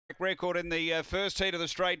record in the first heat of the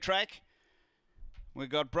straight track. We've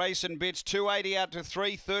got Brace and Bits 280 out to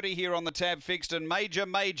 330 here on the tab fixed, and Major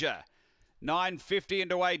 $9.50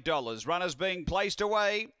 into $8. Runners being placed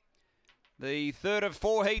away. The third of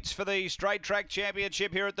 4 heats for the straight track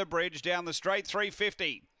championship here at the bridge. Down the straight,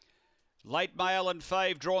 350. Late Mail and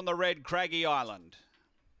Fave drawn the red, Craggy Island.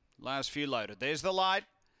 Last few loaded. There's the light.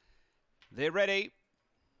 They're ready.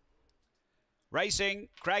 Racing,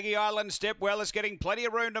 Craggy Island, step well. It's getting plenty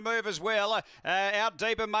of room to move as well. Out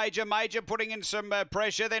deeper, Major putting in some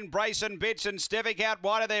pressure. Then Brace and Bits and Stevic out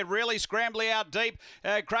wider. They're really scrambly out deep.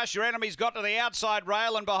 Crush Your Enemies got to the outside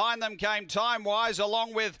rail, and behind them came Time Wise,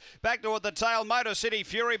 along with back toward the tail Motor City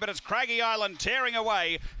Fury. But it's Craggy Island tearing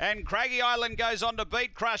away, and Craggy Island goes on to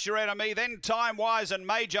beat Crush Your Enemy. Then Time Wise and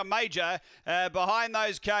Major. Behind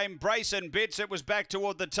those came Brace and Bits. It was back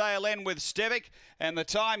toward the tail end with Stevic, and the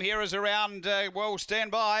time here is around. Well,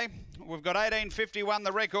 stand by. We've got 18.51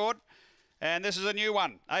 the record, and this is a new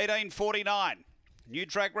one, 18.49. New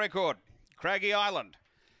track record, Craggy Island,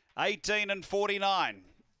 18.49.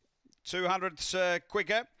 200ths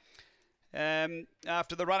quicker.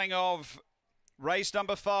 After the running of race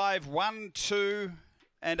number 5, 1, 2,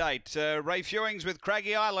 and 8. Ray Fewings with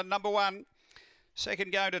Craggy Island, number 1.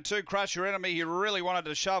 Second going to 2, Crush Your Enemy. He really wanted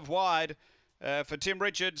to shove wide for Tim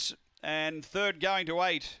Richards. And third going to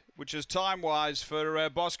 8, which is time-wise for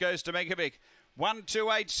Bosco's Demenkovic. 1, 2,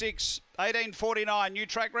 8, 6, 18.49. New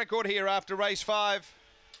track record here after race 5.